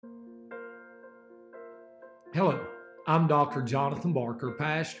Hello, I'm Dr. Jonathan Barker,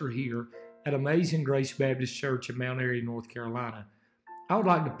 pastor here at Amazing Grace Baptist Church in Mount Airy, North Carolina. I would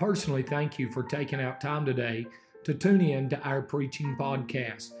like to personally thank you for taking out time today to tune in to our preaching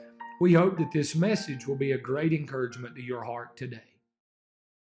podcast. We hope that this message will be a great encouragement to your heart today.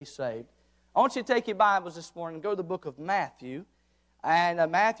 Be saved. I want you to take your Bibles this morning and go to the book of Matthew,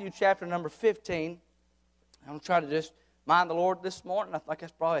 and Matthew chapter number 15. I'm going to try to just mind the Lord this morning. I think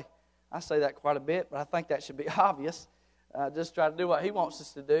that's probably, I say that quite a bit, but I think that should be obvious. Just try to do what He wants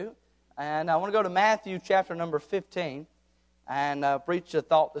us to do. And I want to go to Matthew chapter number 15 and preach a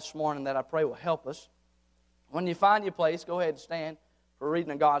thought this morning that I pray will help us. When you find your place, go ahead and stand for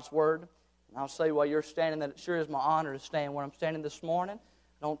reading of God's Word. And I'll say while you're standing that it sure is my honor to stand where I'm standing this morning.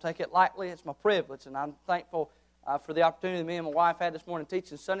 Don't take it lightly. It's my privilege, and I'm thankful for the opportunity me and my wife had this morning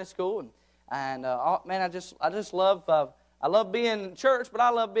teaching Sunday school. Man, I just love I love being in church, but I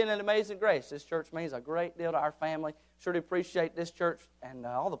love being in Amazing Grace. This church means a great deal to our family. Sure do appreciate this church and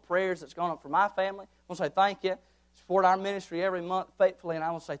all the prayers that's gone up for my family. I want to say thank you. Support our ministry every month faithfully, and I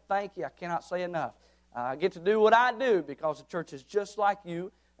want to say thank you. I cannot say enough. I get to do what I do because the church is just like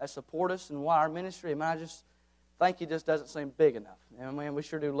you that support us and our ministry. And I just thank you just doesn't seem big enough. And man, we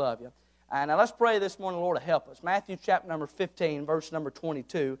sure do love you. And let's pray this morning, Lord, to help us. Matthew chapter number 15, verse number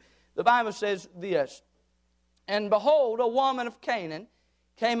 22. The Bible says this, "And behold, a woman of Canaan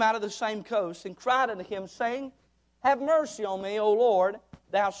came out of the same coast and cried unto him, saying, Have mercy on me, O Lord,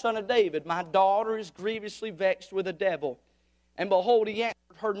 thou son of David. My daughter is grievously vexed with a devil. And behold, he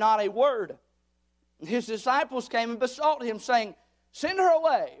answered her not a word. And his disciples came and besought him, saying, Send her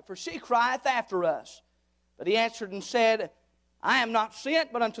away, for she crieth after us. But he answered and said, I am not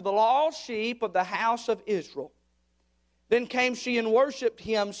sent but unto the lost sheep of the house of Israel. Then came she and worshipped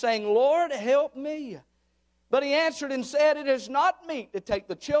him, saying, Lord, help me. But he answered and said, It is not meet to take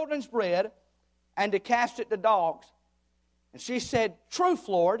the children's bread and to cast it to dogs. And she said, Truth,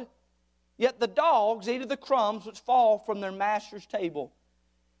 Lord, yet the dogs eat of the crumbs which fall from their master's table.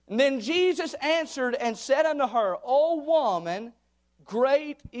 And then Jesus answered and said unto her, O woman,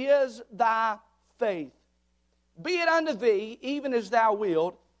 great is thy faith. Be it unto thee, even as thou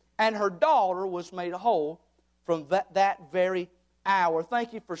wilt. And her daughter was made whole from that very hour."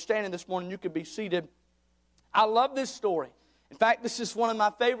 Thank you for standing this morning. You can be seated. I love this story. In fact, this is one of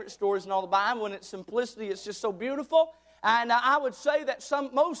my favorite stories in all the Bible. In its simplicity, it's just so beautiful. And I would say that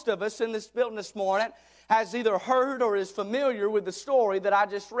most of us in this building this morning has either heard or is familiar with the story that I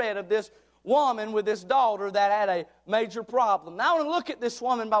just read of this woman with this daughter that had a major problem. Now, I want to look at this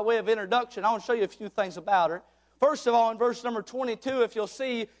woman by way of introduction. I want to show you a few things about her. First of all, in verse number 22, if you'll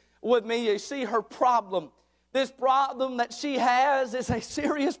see with me, you see her problem. This problem that she has is a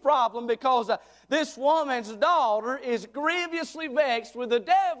serious problem because this woman's daughter is grievously vexed with the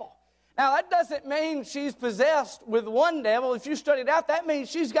devil. Now, that doesn't mean she's possessed with one devil. If you study it out, that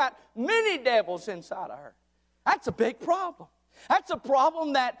means she's got many devils inside of her. That's a big problem. That's a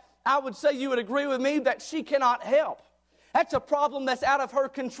problem that I would say you would agree with me that she cannot help. That's a problem that's out of her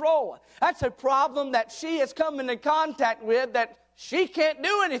control. That's a problem that she has come into contact with that she can't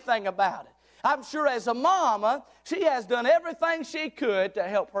do anything about it. I'm sure as a mama, she has done everything she could to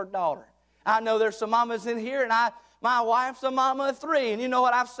help her daughter. I know there's some mamas in here, and my wife's a mama of three. And you know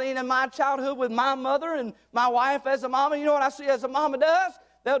what I've seen in my childhood with my mother and my wife as a mama? You know what I see as a mama does?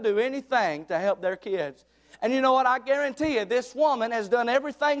 They'll do anything to help their kids. And you know what? I guarantee you, this woman has done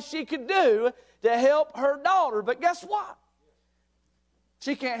everything she could do to help her daughter. But guess what?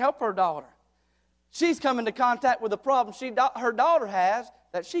 She can't help her daughter. She's come into contact with a problem her daughter has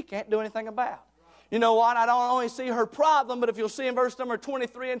that she can't do anything about. You know what? I don't only see her problem, but if you'll see in verse number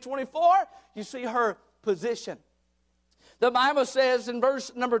 23 and 24, you see her position. The Bible says in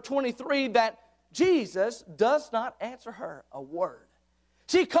verse number 23 that Jesus does not answer her a word.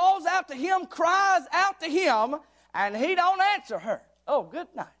 She calls out to him, cries out to him, and he don't answer her. Oh, good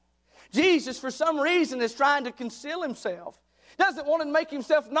night. Jesus, for some reason, is trying to conceal himself. Doesn't want to make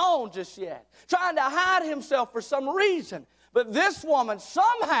himself known just yet. Trying to hide himself for some reason. But this woman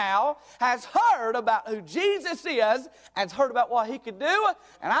somehow has heard about who Jesus is and has heard about what he could do.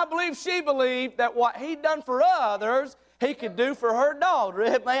 And I believe she believed that what he'd done for others, he could do for her daughter.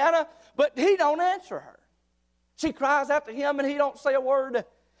 Amen? But he don't answer her. She cries out to him and he don't say a word.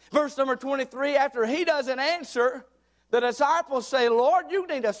 Verse number 23, after he doesn't answer, the disciples say, Lord, you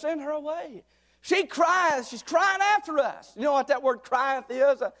need to send her away. She cries. She's crying after us. You know what that word crieth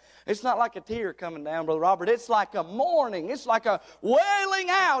is? It's not like a tear coming down, Brother Robert. It's like a mourning. It's like a wailing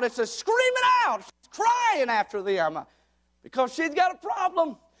out. It's a screaming out. She's crying after them because she's got a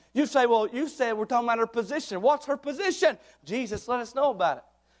problem. You say, well, you said we're talking about her position. What's her position? Jesus let us know about it.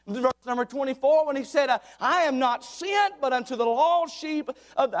 Verse number 24, when he said, I am not sent but unto the lost sheep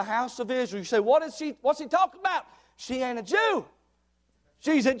of the house of Israel. You say, what's he talking about? She ain't a Jew.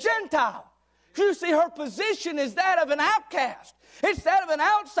 She's a Gentile. You see, her position is that of an outcast. It's that of an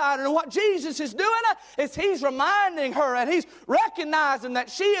outsider. And what Jesus is doing is he's reminding her and he's recognizing that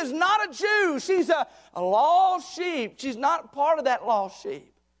she is not a Jew. She's a lost sheep. She's not part of that lost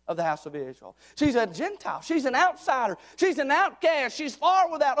sheep of the house of Israel. She's a Gentile. She's an outsider. She's an outcast. She's far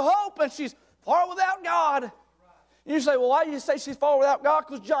without hope and she's far without God. You say, well, why do you say she's far without God?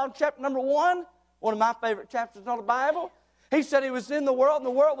 Because John chapter number 1, one of my favorite chapters of the Bible, he said he was in the world and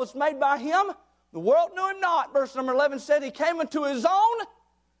the world was made by him. The world knew him not. Verse number 11 said he came unto his own.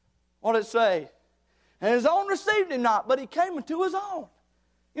 What did it say? And his own received him not, but he came unto his own.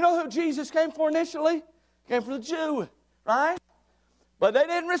 You know who Jesus came for initially? He came for the Jew, right? But they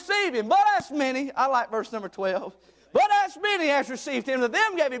didn't receive him. But as many, I like verse number 12. But as many as received him, to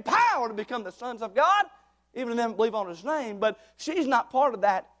them gave him power to become the sons of God, even to them that believe on his name. But she's not part of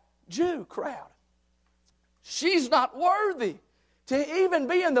that Jew crowd. She's not worthy to even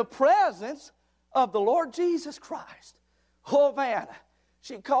be in the presence of the Lord Jesus Christ. Oh man,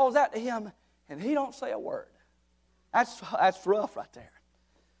 she calls out to him and he don't say a word. That's rough right there.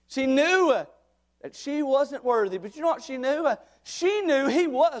 She knew that she wasn't worthy, but you know what she knew? She knew he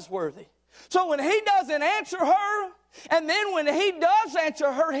was worthy. So when he doesn't answer her, and then when he does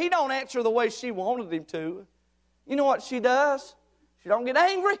answer her, he don't answer the way she wanted him to. You know what she does? She don't get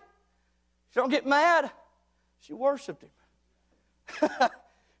angry. She don't get mad. She worshiped him.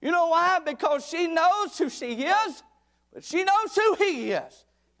 You know why? Because she knows who she is, but she knows who he is,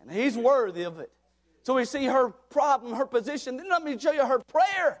 and he's worthy of it. So we see her problem, her position. Then let me show you her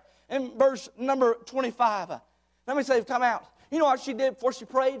prayer in verse number 25. Let me say, come out. You know what she did before she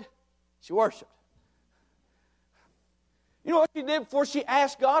prayed? She worshiped. You know what she did before she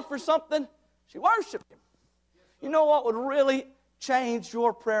asked God for something? She worshiped him. You know what would really change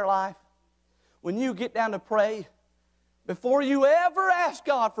your prayer life? When you get down to pray, before you ever ask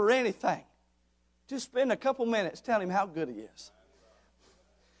God for anything, just spend a couple minutes telling him how good he is.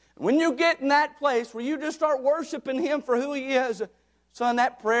 When you get in that place where you just start worshiping him for who he is, son,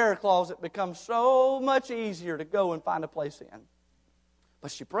 that prayer closet becomes so much easier to go and find a place in. But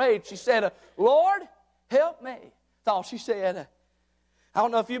she prayed. She said, Lord, help me. That's all she said. I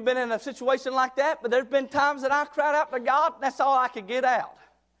don't know if you've been in a situation like that, but there's been times that I cried out to God, and that's all I could get out.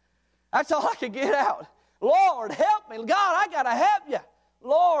 That's all I could get out. Lord, help me. God, I got to help you.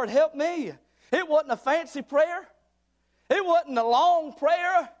 Lord, help me. It wasn't a fancy prayer. It wasn't a long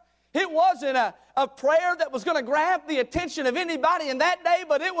prayer. It wasn't a prayer that was going to grab the attention of anybody in that day,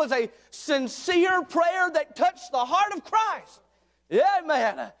 but it was a sincere prayer that touched the heart of Christ. Yeah,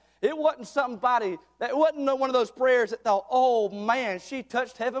 man. It wasn't somebody, that wasn't one of those prayers that thought, oh, man, she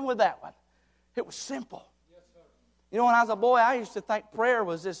touched heaven with that one. It was simple. Yes, sir. You know, when I was a boy, I used to think prayer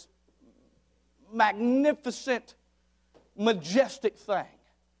was this magnificent, majestic thing.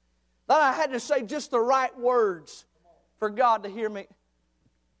 That I had to say just the right words for God to hear me.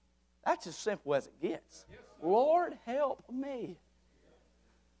 That's as simple as it gets. Yes, Lord, help me.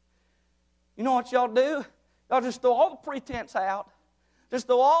 You know what y'all do? Y'all just throw all the pretense out. Just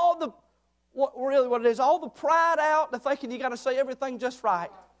throw all the, what it is, all the pride out, the thinking you got to say everything just right.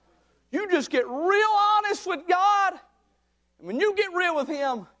 You just get real honest with God. And when you get real with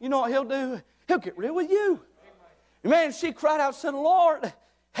him, you know what he'll do? He'll get real with you. Man, she cried out and said, Lord,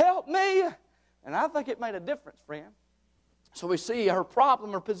 help me. And I think it made a difference, friend. So we see her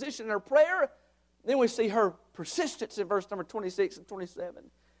problem, her position, her prayer. Then we see her persistence in verse number 26 and 27.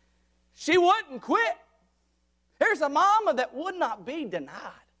 She wouldn't quit. Here's a mama that would not be denied.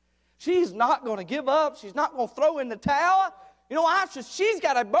 She's not going to give up. She's not going to throw in the towel. You know why? She's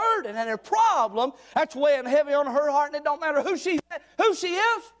got a burden and a problem that's weighing heavy on her heart, and it don't matter who she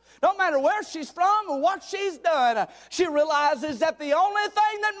is. Don't matter where she's from or what she's done. She realizes that the only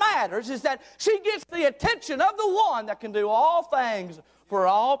thing that matters is that she gets the attention of the one that can do all things for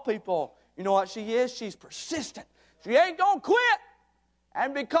all people. You know what she is? She's persistent. She ain't going to quit.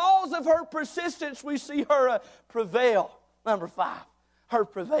 And because of her persistence, we see her prevail. Number 5, her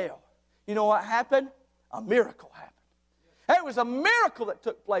prevail. You know what happened? A miracle happened. There was a miracle that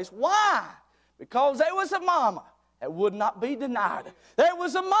took place. Why? Because there was a mama that would not be denied. There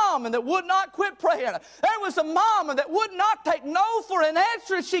was a mama that would not quit praying. There was a mama that would not take no for an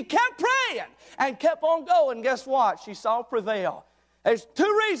answer, and she kept praying and kept on going. Guess what? She saw prevail. There's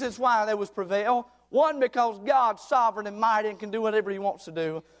 2 reasons why there was prevail. 1, because God's sovereign and mighty and can do whatever he wants to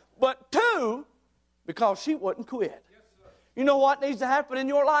do. But 2, because she wouldn't quit. Yes, you know what needs to happen in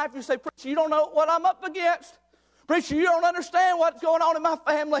your life? You say, preacher, you don't know what I'm up against. Preacher, you don't understand what's going on in my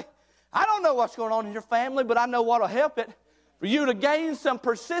family. I don't know what's going on in your family, but I know what will help it. For you to gain some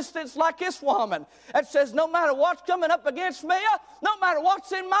persistence like this woman that says, no matter what's coming up against me, no matter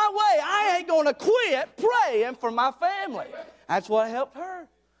what's in my way, I ain't going to quit praying for my family. That's what helped her.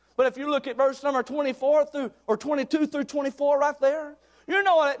 But if you look at verse number 24 through, or 22 through 24 right there, you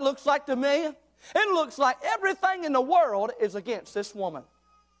know what it looks like to me? It looks like everything in the world is against this woman.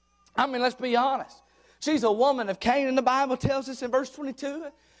 I mean, let's be honest. She's a woman of Canaan, the Bible tells us in verse 22.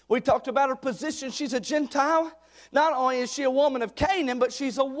 We talked about her position. She's a Gentile. Not only is she a woman of Canaan, but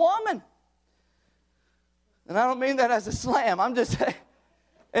she's a woman. And I don't mean that as a slam. I'm just saying,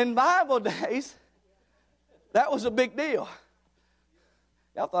 in Bible days, that was a big deal.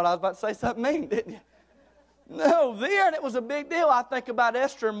 Y'all thought I was about to say something mean, didn't you? No, then it was a big deal. I think about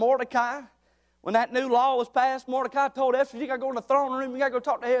Esther and Mordecai. When that new law was passed, Mordecai told Esther, you got to go in the throne room, you got to go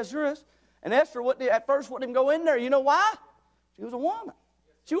talk to Ahasuerus. And Esther at first wouldn't even go in there. You know why? She was a woman.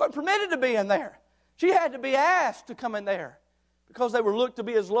 She wasn't permitted to be in there. She had to be asked to come in there because they were looked to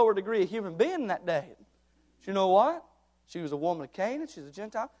be as lower degree of human being in that day. But you know what? She was a woman of Canaan. She's a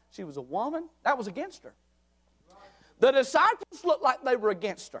Gentile. She was a woman. That was against her. The disciples looked like they were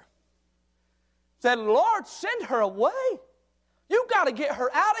against her. Said, Lord, send her away. You got to get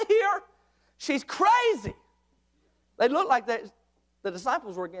her out of here. She's crazy. They looked like the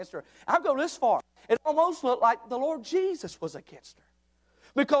disciples were against her. I'll go this far. It almost looked like the Lord Jesus was against her.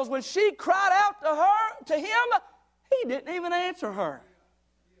 Because when she cried out to him, he didn't even answer her.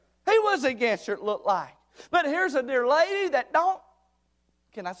 He was against her, it looked like. But here's a dear lady that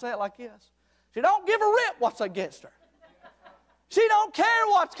can I say it like this? She don't give a rip what's against her. She don't care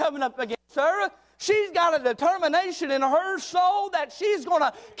what's coming up against her. She's got a determination in her soul that she's going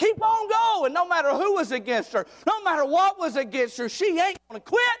to keep on going no matter who was against her, no matter what was against her. She ain't going to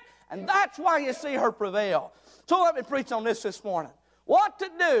quit, and that's why you see her prevail. So let me preach on this morning. What to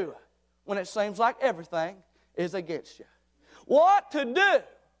do when it seems like everything is against you. What to do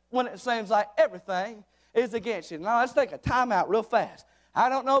when it seems like everything is against you. Now, let's take a time out real fast. I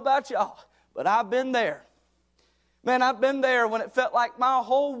don't know about y'all, but I've been there. Man, I've been there when it felt like my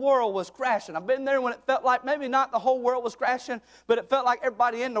whole world was crashing. I've been there when it felt like maybe not the whole world was crashing, but it felt like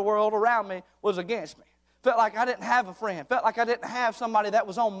everybody in the world around me was against me. Felt like I didn't have a friend. Felt like I didn't have somebody that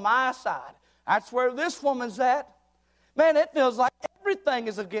was on my side. That's where this woman's at. Man, it feels like everything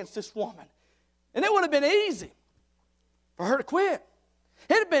is against this woman. And it would have been easy for her to quit.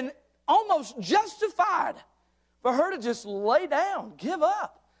 It had been almost justified for her to just lay down, give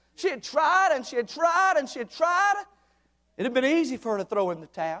up. She had tried and she had tried and she had tried. It had been easy for her to throw in the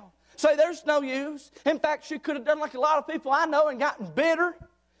towel. Say, there's no use. In fact, she could have done like a lot of people I know and gotten bitter.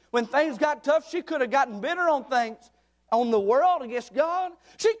 When things got tough, she could have gotten bitter on things, on the world against God.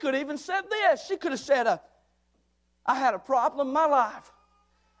 She could have even said this. She could have said, I had a problem in my life.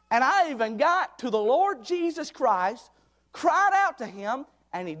 And I even got to the Lord Jesus Christ, cried out to Him,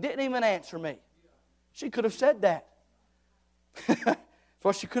 and He didn't even answer me. She could have said that. That's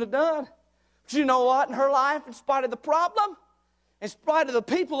what she could have done. But you know what? In her life, in spite of the problem, in spite of the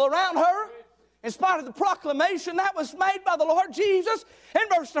people around her, in spite of the proclamation that was made by the Lord Jesus, in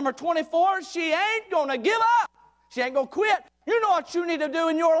verse number 24, she ain't going to give up. She ain't going to quit. You know what you need to do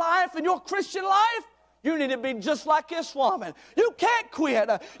in your life, in your Christian life? You need to be just like this woman. You can't quit.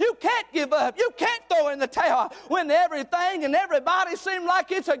 You can't give up. You can't throw in the towel when everything and everybody seems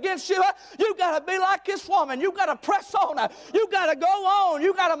like it's against you. You got to be like this woman. You got to press on. You got to go on.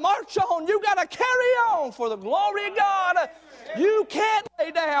 You got to march on. You got to carry on for the glory of God. You can't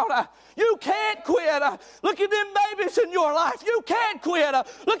lay down. You can't quit. Look at them babies in your life. You can't quit.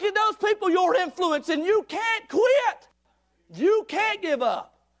 Look at those people you're influencing. You can't quit. You can't give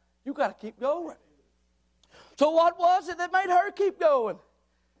up. You got to keep going. So what was it that made her keep going?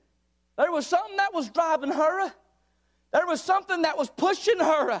 There was something that was driving her. There was something that was pushing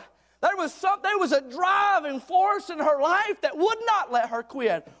her. There was a driving force in her life that would not let her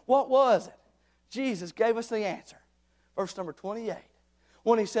quit. What was it? Jesus gave us the answer. Verse number 28.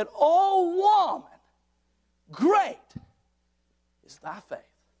 When He said, "Oh woman, great is thy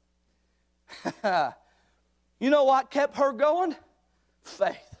faith." You know what kept her going?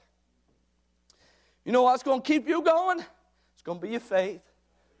 Faith. You know what's going to keep you going? It's going to be your faith.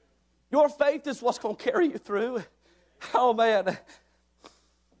 Your faith is what's going to carry you through. Oh, man.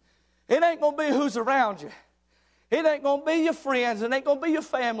 It ain't going to be who's around you. It ain't going to be your friends. It ain't going to be your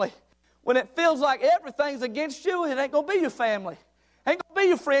family. When it feels like everything's against you, it ain't going to be your family. It ain't going to be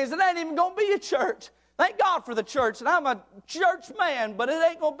your friends. It ain't even going to be your church. Thank God for the church. And I'm a church man, but it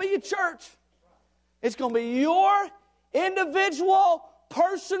ain't going to be your church. It's going to be your individual,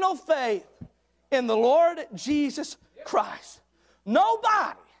 personal faith in the Lord Jesus Christ.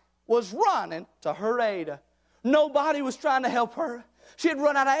 Nobody was running to her aid. Nobody was trying to help her. She had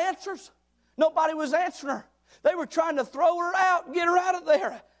run out of answers. Nobody was answering her. They were trying to throw her out, get her out of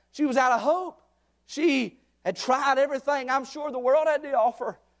there. She was out of hope. She had tried everything I'm sure the world had to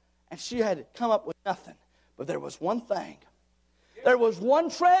offer, and she had come up with nothing. But there was one thing. There was one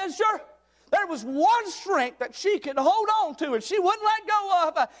treasure. There was one strength that she could hold on to and she wouldn't let go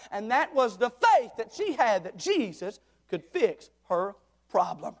of. And that was the faith that she had that Jesus could fix her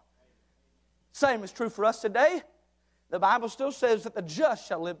problem. Same is true for us today. The Bible still says that the just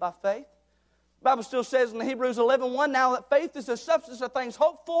shall live by faith. The Bible still says in Hebrews 11:1, now that faith is the substance of things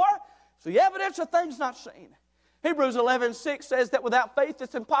hoped for, it's the evidence of things not seen. Hebrews 11:6 says that without faith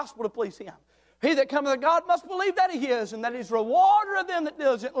it's impossible to please Him. He that cometh to God must believe that He is, and that He's rewarder of them that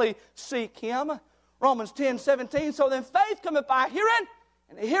diligently seek Him. Romans 10:17, so then faith cometh by hearing,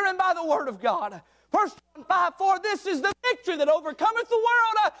 and hearing by the word of God. 1 John 5:4, this is the victory that overcometh the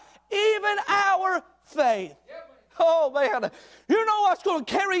world, even our faith. Oh, man. You know what's going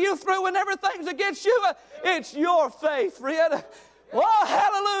to carry you through when everything's against you? It's your faith, friend. Oh,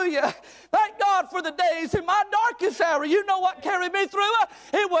 hallelujah. Thank God for the days in my darkest hour. You know what carried me through?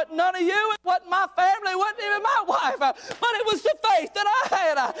 It wasn't none of you. It wasn't my family. It wasn't even my wife. But it was the faith that I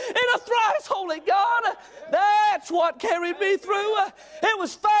had in a thrice holy God. That's what carried me through. It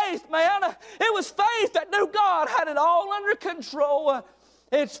was faith, man. It was faith that knew God had it all under control.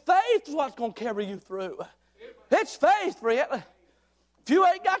 It's faith what's going to carry you through. It's faith, friend. If you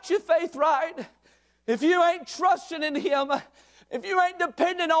ain't got your faith right, if you ain't trusting in Him, if you ain't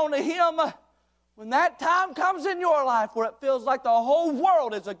depending on Him, when that time comes in your life where it feels like the whole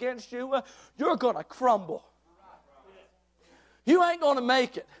world is against you, you're going to crumble. You ain't going to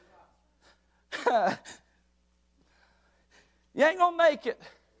make it. You ain't going to make it.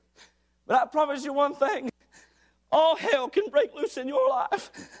 But I promise you one thing. All hell can break loose in your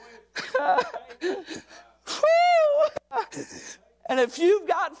life. And if you've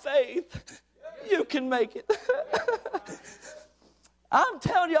got faith, you can make it. I'm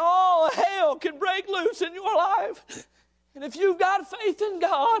telling you, all hell can break loose in your life. And if you've got faith in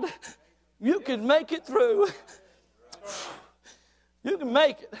God, you can make it through. You can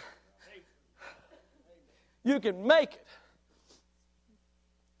make it. You can make it.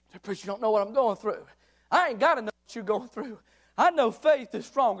 Preacher, you don't know what I'm going through. I ain't got to know what you're going through. I know faith is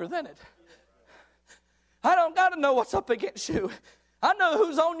stronger than it. I don't got to know what's up against you. I know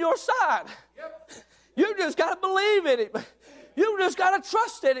who's on your side. You just got to believe in Him. You just got to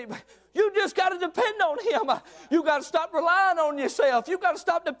trust in Him. You just got to depend on Him. You got to stop relying on yourself. You got to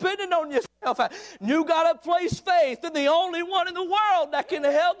stop depending on yourself. You got to place faith in the only one in the world that can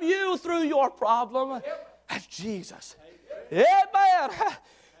help you through your problem. That's Jesus. Amen.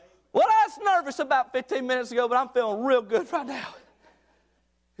 Well, I was nervous about 15 minutes ago, but I'm feeling real good right now.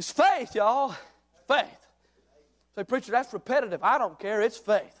 It's faith, y'all. Faith. Say, preacher, that's repetitive. I don't care. It's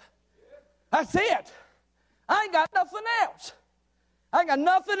faith. That's it. I ain't got nothing else. I ain't got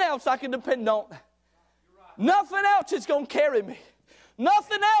nothing else I can depend on. Nothing else is going to carry me.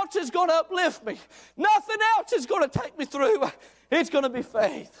 Nothing else is going to uplift me. Nothing else is going to take me through. It's going to be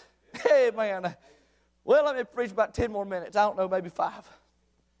faith. Amen. Well, let me preach about 10 more minutes. I don't know, maybe 5.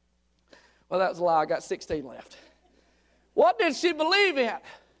 Well, that was a lie. I got 16 left. What did she believe in?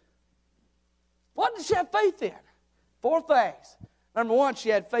 What did she have faith in? 4 things. Number 1, she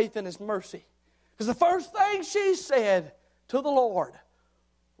had faith in His mercy. Because the first thing she said to the Lord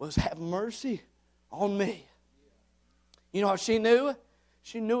was, have mercy on me. You know how she knew?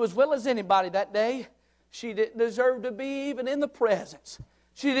 She knew as well as anybody that day she didn't deserve to be even in the presence.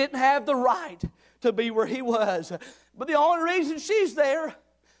 She didn't have the right to be where He was. But the only reason she's there,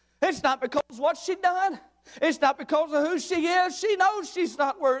 it's not because of what she done. It's not because of who she is. She knows she's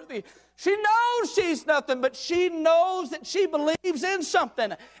not worthy. She knows she's nothing, but she knows that she believes in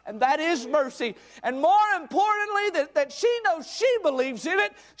something, and that is mercy. And more importantly, that she knows she believes in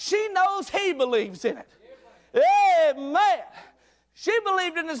it, she knows He believes in it. Amen. She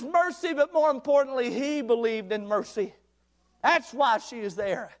believed in His mercy, but more importantly, He believed in mercy. That's why she is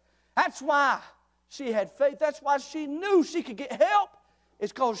there. That's why she had faith. That's why she knew she could get help.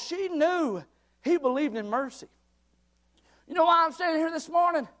 It's because she knew He believed in mercy. You know why I'm standing here this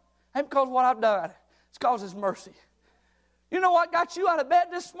morning? Ain't because of what I've done. It's because His mercy. You know what got you out of bed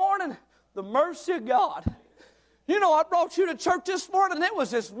this morning? The mercy of God. You know what brought you to church this morning? It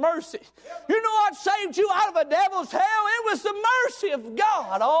was His mercy. You know what saved you out of a devil's hell? It was the mercy of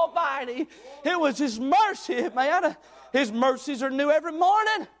God Almighty. It was His mercy, man. His mercies are new every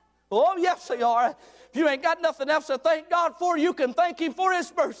morning. Oh, yes, they are. If you ain't got nothing else to thank God for, you can thank Him for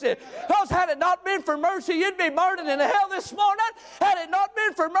His mercy. Because had it not been for mercy, you'd be burning in hell this morning. Had it not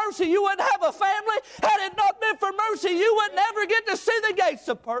been for mercy, you wouldn't have a family. Had it not been for mercy, you would never get to see the gates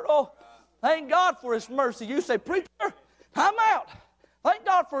of pearl. Oh, thank God for His mercy. You say, preacher, I'm out. Thank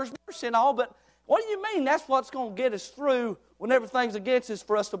God for His mercy and all, but what do you mean that's what's going to get us through when everything's against us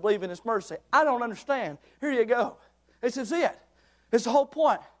for us to believe in His mercy? I don't understand. Here you go. This is it. It's the whole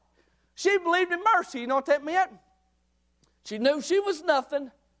point. She believed in mercy. You know what that meant? She knew she was nothing.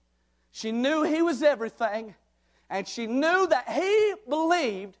 She knew He was everything. And she knew that He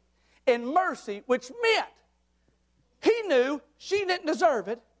believed in mercy, which meant He knew she didn't deserve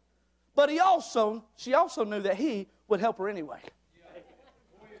it, but she also knew that He would help her anyway.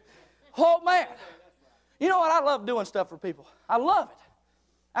 Oh, man. You know what? I love doing stuff for people. I love it.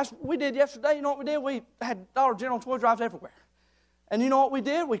 That's what we did yesterday. You know what we did? We had Dollar General toy drives everywhere. And you know what we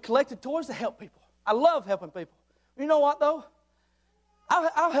did? We collected toys to help people. I love helping people. You know what, though?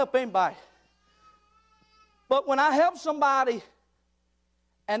 I'll help anybody. But when I help somebody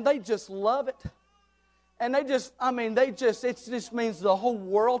and they just love it, and it just means the whole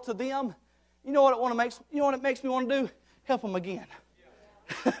world to them, you know what it makes me want to do? Help them again.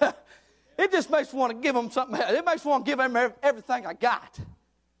 It just makes me want to give them something else. It makes me want to give them everything I got.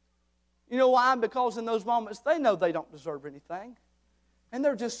 You know why? Because in those moments, they know they don't deserve anything. And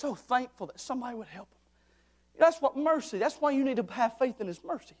they're just so thankful that somebody would help them. That's what mercy, that's why you need to have faith in His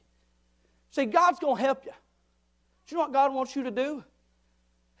mercy. See, God's going to help you. Do you know what God wants you to do?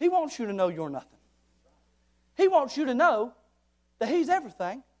 He wants you to know you're nothing. He wants you to know that He's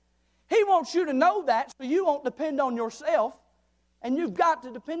everything. He wants you to know that so you won't depend on yourself, and you've got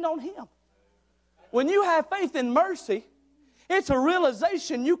to depend on Him. When you have faith in mercy, it's a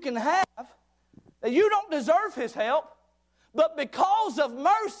realization you can have that you don't deserve His help, but because of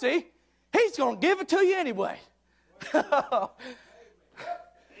mercy, He's going to give it to you anyway.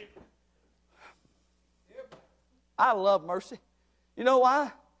 I love mercy. You know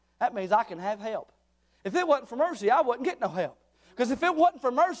why? That means I can have help. If it wasn't for mercy, I wouldn't get no help. Because if it wasn't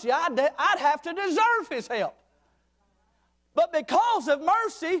for mercy, I'd have to deserve His help. But because of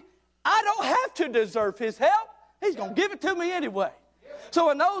mercy, I don't have to deserve His help. He's going to give it to me anyway.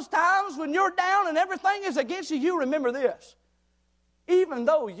 So in those times when you're down and everything is against you, you remember this. Even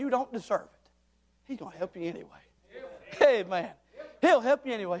though you don't deserve it, He's going to help you anyway. Amen. He'll help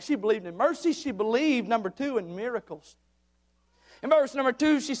you anyway. She believed in mercy. She believed, number 2, in miracles. In verse number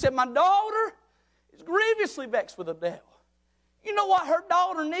 2, she said, my daughter is grievously vexed with the devil. You know what her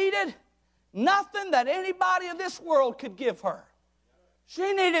daughter needed? Nothing that anybody in this world could give her.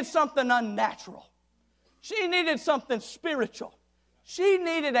 She needed something unnatural. She needed something spiritual. She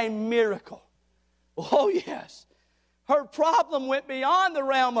needed a miracle. Oh, yes. Her problem went beyond the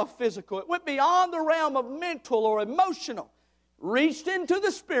realm of physical. It went beyond the realm of mental or emotional. Reached into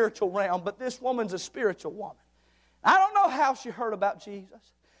the spiritual realm, but this woman's a spiritual woman. I don't know how she heard about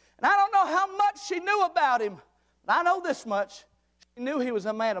Jesus. And I don't know how much she knew about Him. But I know this much. She knew He was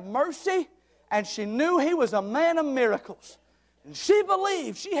a man of mercy, and she knew He was a man of miracles. And she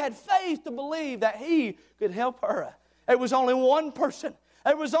believed, she had faith to believe that He could help her. There was only one person.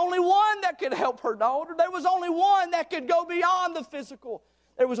 There was only one that could help her daughter. There was only one that could go beyond the physical.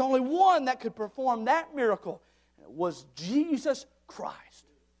 There was only one that could perform that miracle. And it was Jesus Christ.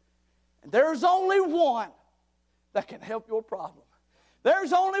 And there's only one that can help your problem.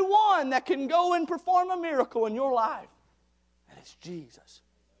 There's only one that can go and perform a miracle in your life. And it's Jesus.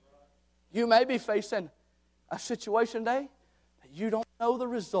 You may be facing a situation today that you don't know the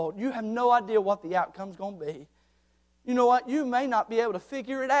result. You have no idea what the outcome's going to be. You know what? You may not be able to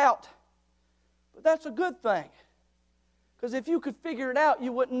figure it out. But that's a good thing. Because if you could figure it out,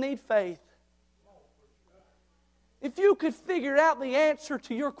 you wouldn't need faith. If you could figure out the answer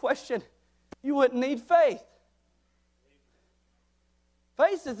to your question, you wouldn't need faith.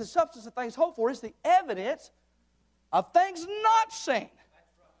 Faith is the substance of things hoped for. It's the evidence of things not seen.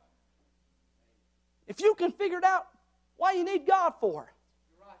 If you can figure it out, why you need God for?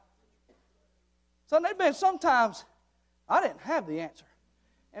 So there've been sometimes I didn't have the answer.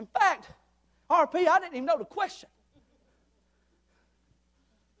 In fact, RP, I didn't even know the question.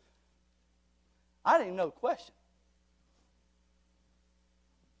 I didn't even know the question.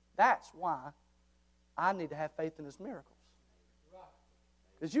 That's why I need to have faith in His miracles.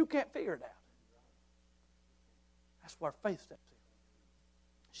 Because you can't figure it out. That's where faith steps in.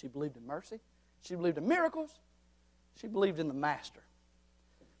 She believed in mercy. She believed in miracles. She believed in the Master.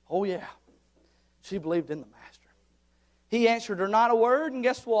 Oh, yeah. She believed in the Master. He answered her not a word, and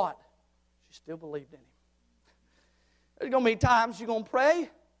guess what? She still believed in Him. There's going to be times you're going to pray,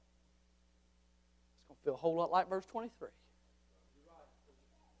 feel a whole lot like verse 23.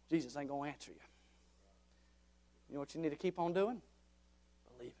 Jesus ain't going to answer you. You know what you need to keep on doing?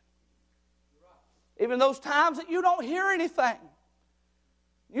 Believing. Even those times that you don't hear anything,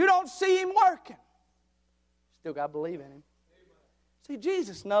 you don't see Him working, still got to believe in Him. See,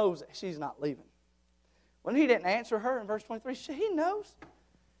 Jesus knows that she's not leaving. When He didn't answer her in verse 23, He knows.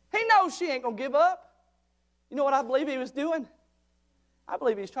 He knows she ain't going to give up. You know what I believe He was doing? I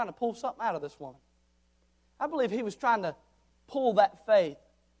believe He was trying to pull something out of this woman. I believe He was trying to pull that faith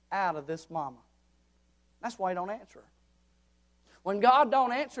out of this mama. That's why He don't answer her. When God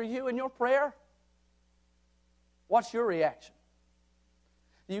don't answer you in your prayer, what's your reaction?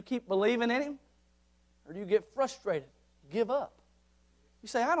 Do you keep believing in Him? Or do you get frustrated, give up? You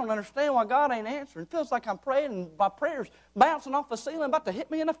say, I don't understand why God ain't answering. It feels like I'm praying and my prayer's bouncing off the ceiling, about to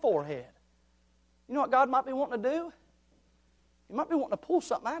hit me in the forehead. You know what God might be wanting to do? He might be wanting to pull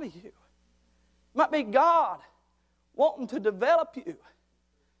something out of you. It might be God wanting to develop you.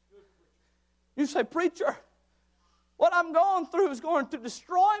 You say, preacher, what I'm going through is going to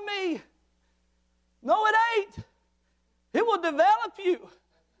destroy me. No, it ain't. It will develop you.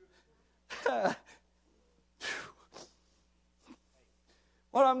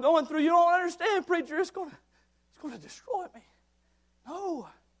 What I'm going through, you don't understand, preacher. It's going to destroy me. No.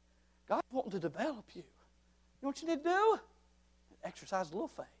 God's wanting to develop you. You know what you need to do? Exercise a little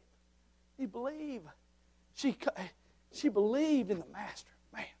faith. You believe. She believed in the Master.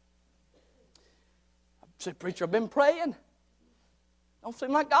 Man. I said, preacher, I've been praying. Don't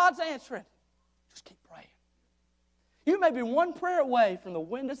seem like God's answering. Just keep praying. You may be one prayer away from the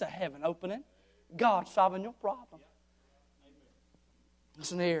windows of heaven opening. God solving your problem.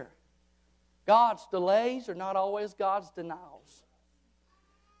 Listen here. God's delays are not always God's denials.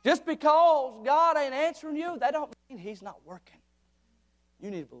 Just because God ain't answering you, that don't mean He's not working. You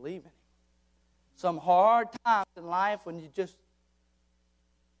need to believe in Him. Some hard times in life when you just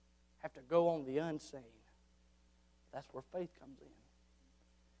have to go on the unseen. That's where faith comes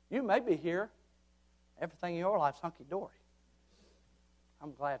in. You may be here. Everything in your life's hunky-dory.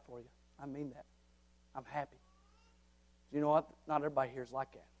 I'm glad for you. I mean that. I'm happy. You know what? Not everybody here is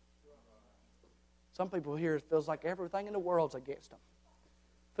like that. Some people here, it feels like everything in the world's against them.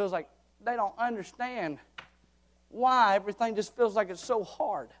 It feels like they don't understand why everything just feels like it's so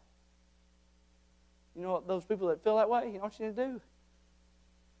hard. You know what? Those people that feel that way, you know what you need to do?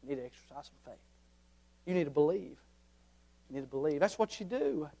 You need to exercise some faith. You need to believe. You need to believe. That's what you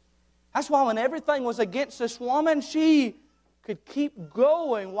do. That's why when everything was against this woman, she could keep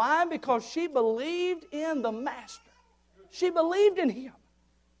going. Why? Because she believed in the Master. She believed in Him.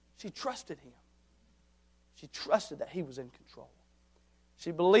 She trusted Him. She trusted that He was in control.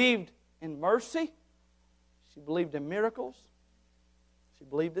 She believed in mercy. She believed in miracles. She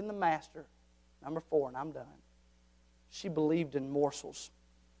believed in the Master. Number 4, and I'm done. She believed in morsels.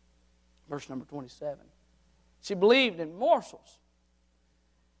 Verse number 27. She believed in morsels.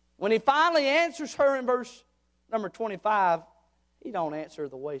 When He finally answers her in verse number 25, He don't answer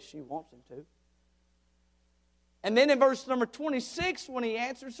the way she wants Him to. And then in verse number 26, when He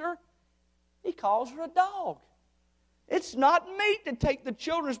answers her, He calls her a dog. It's not meet to take the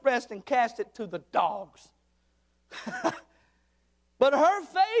children's breast and cast it to the dogs. But her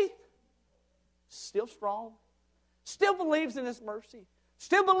faith, still strong, still believes in His mercy,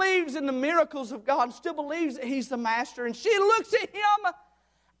 still believes in the miracles of God, still believes that He's the Master. And she looks at Him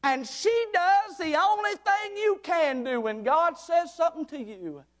and she does the only thing you can do. When God says something to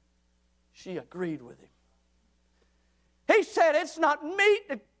you, she agreed with Him. He said, it's not meet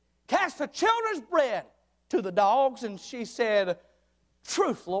to cast the children's bread to the dogs. And she said,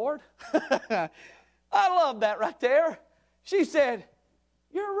 truth, Lord. I love that right there. She said,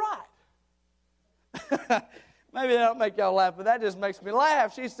 you're right. Maybe that don't make y'all laugh, but that just makes me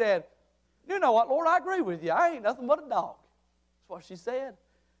laugh. She said, you know what, Lord, I agree with you. I ain't nothing but a dog. That's what she said.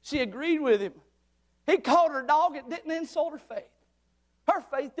 She agreed with Him. He called her a dog. It didn't insult her faith. Her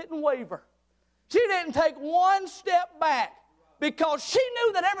faith didn't waver. She didn't take one step back because she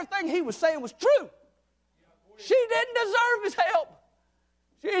knew that everything He was saying was true. She didn't deserve His help.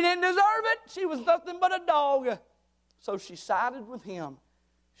 She didn't deserve it. She was nothing but a dog. So she sided with Him.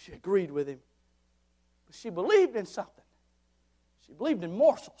 She agreed with Him. But she believed in something. She believed in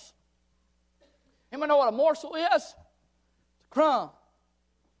morsels. Anybody know what a morsel is? It's a crumb.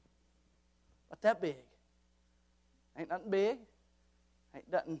 About that big. Ain't nothing big.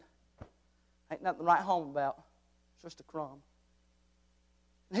 Ain't nothing to write home about. It's just a crumb.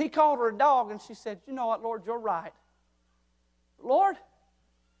 And He called her a dog, and she said, you know what, Lord, you're right. But Lord,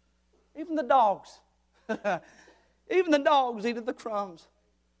 even the dogs, even the dogs eat of the crumbs.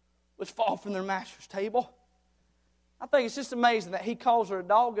 was fall from their master's table. I think it's just amazing that he calls her a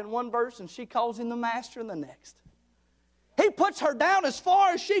dog in one verse and she calls him the master in the next. He puts her down as far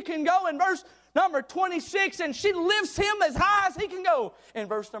as she can go in verse number 26, and she lifts him as high as he can go in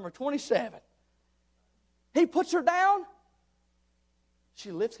verse number 27. He puts her down,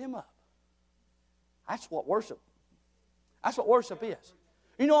 she lifts him up. That's what worship is.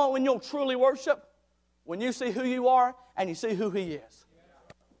 You know when you'll truly worship? When you see who you are and you see who he is.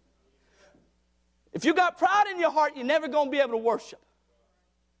 If you got pride in your heart, you're never going to be able to worship.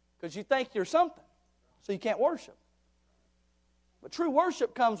 Because you think you're something, so you can't worship. But true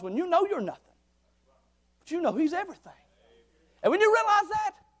worship comes when you know you're nothing. But you know he's everything. And when you realize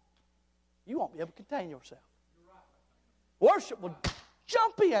that, you won't be able to contain yourself. Worship will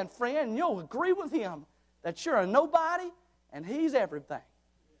jump in, friend, and you'll agree with him that you're a nobody and he's everything.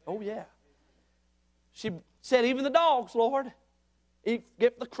 Oh, yeah. She said, even the dogs, Lord,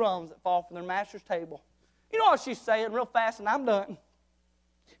 get the crumbs that fall from their master's table. You know what she's saying real fast, and I'm done.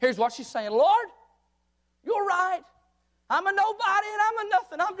 Here's what she's saying. Lord, you're right. I'm a nobody and I'm a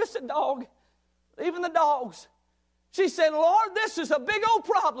nothing. I'm just a dog. Even the dogs. She said, Lord, this is a big old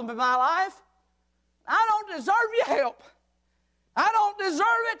problem in my life. I don't deserve your help. I don't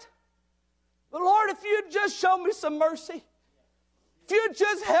deserve it. But Lord, if you'd just show me some mercy, if you'd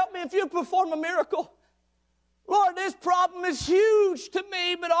just help me, if you'd perform a miracle, Lord, this problem is huge to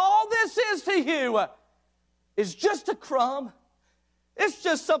me, but all this is to you is just a crumb. It's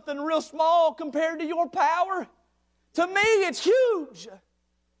just something real small compared to your power. To me, it's huge.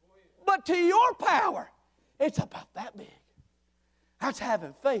 But to your power, it's about that big. That's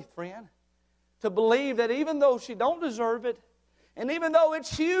having faith, friend. To believe that even though she don't deserve it, and even though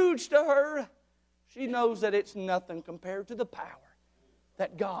it's huge to her, she knows that it's nothing compared to the power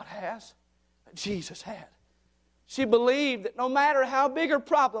that God has, that Jesus had. She believed that no matter how big her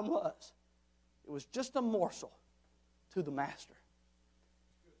problem was, it was just a morsel to the Master.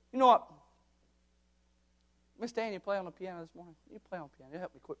 You know what? Miss Daniel, play on the piano this morning. You play on the piano. You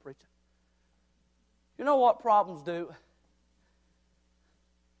help me quit preaching. You know what problems do?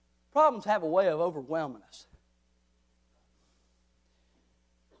 Problems have a way of overwhelming us.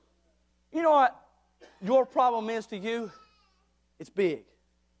 You know what your problem is to you? It's big.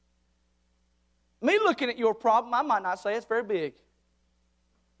 Me looking at your problem, I might not say it's very big.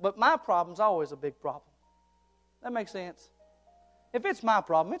 But my problem's always a big problem. That makes sense? If it's my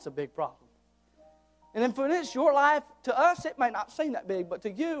problem, it's a big problem. And if it's your life, to us it may not seem that big, but to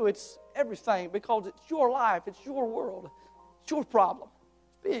you it's everything because it's your life, it's your world, it's your problem.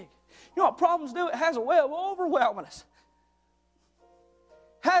 It's big. You know what problems do? It has a way of overwhelming us.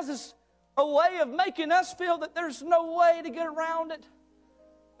 Has a way of making us feel that there's no way to get around it.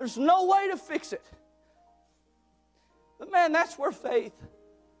 There's no way to fix it. But man, that's where faith.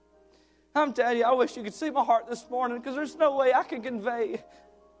 I'm telling you, I wish you could see my heart this morning because there's no way I can convey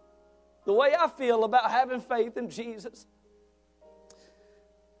the way I feel about having faith in Jesus.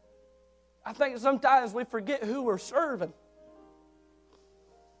 I think sometimes we forget who we're serving.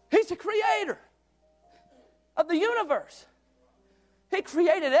 He's the creator of the universe. He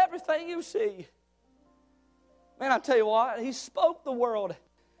created everything you see. Man, I tell you what, he spoke the world.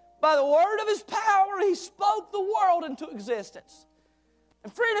 By the word of his power, he spoke the world into existence.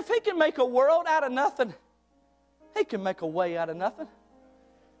 And friend, if he can make a world out of nothing, he can make a way out of nothing.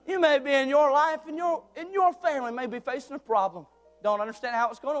 You may be in your life, and your family may be facing a problem. Don't understand how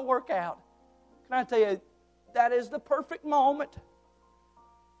it's going to work out. Can I tell you, that is the perfect moment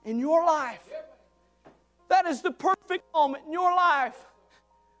in your life. That is the perfect moment in your life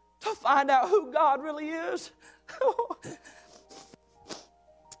to find out who God really is.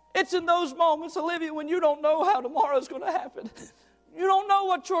 It's in those moments, Olivia, when you don't know how tomorrow's going to happen. You don't know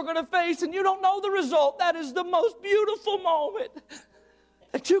what you're going to face, and you don't know the result. That is the most beautiful moment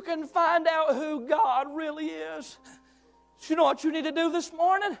that you can find out who God really is. You know what you need to do this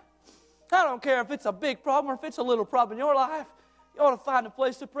morning? I don't care if it's a big problem or if it's a little problem in your life. You ought to find a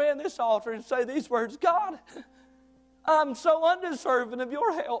place to pray in this altar and say these words, God, I'm so undeserving of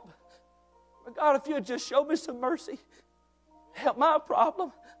your help. But God, if you would just show me some mercy, help my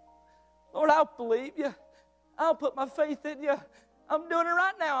problem. Lord, I'll believe you. I'll put my faith in you. I'm doing it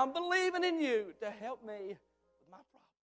right now. I'm believing in you to help me.